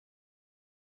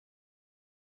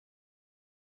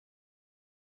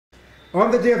On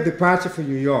the day of departure for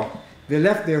New York, they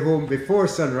left their home before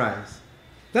sunrise.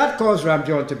 That caused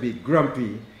Ramjohn to be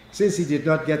grumpy, since he did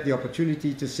not get the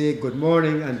opportunity to say good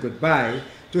morning and goodbye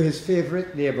to his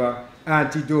favorite neighbor,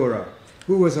 Auntie Dora,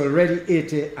 who was already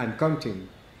 80 and counting.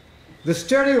 The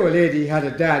sturdy old lady had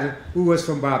a dad who was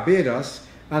from Barbados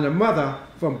and a mother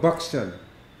from Buxton,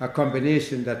 a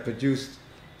combination that produced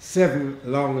 7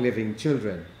 long-living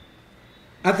children.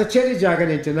 At the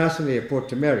Chedijagan International Airport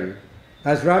to Mary,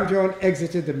 as Ramjohn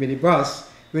exited the minibus,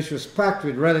 which was packed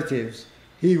with relatives,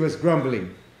 he was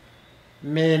grumbling.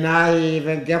 "Me not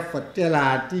even get for tell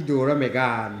Auntie Dora me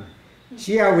gone.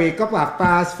 She a wake up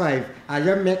 5:30 and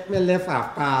you make me left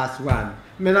 1:30.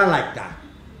 Me not like that."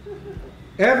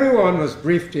 Everyone was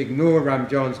briefed to ignore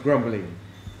Ramjohn's grumbling,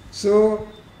 so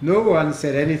no one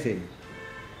said anything.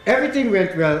 Everything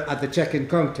went well at the check-in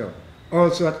counter,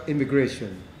 also at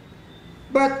immigration.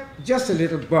 But just a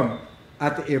little bump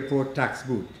at the airport tax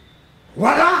booth.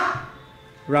 "What up?"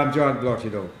 Ramjohn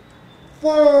blurted out.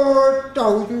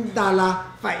 $4,000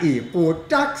 for airport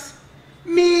tax?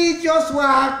 Me just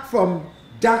walk from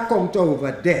that counter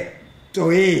over there to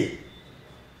here.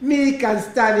 Me can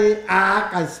stand here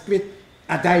and split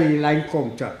at the airline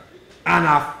counter. And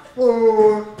a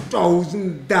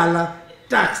 $4,000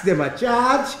 tax them a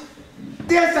charge?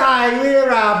 This highway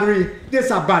robbery,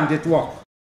 this a bandit work.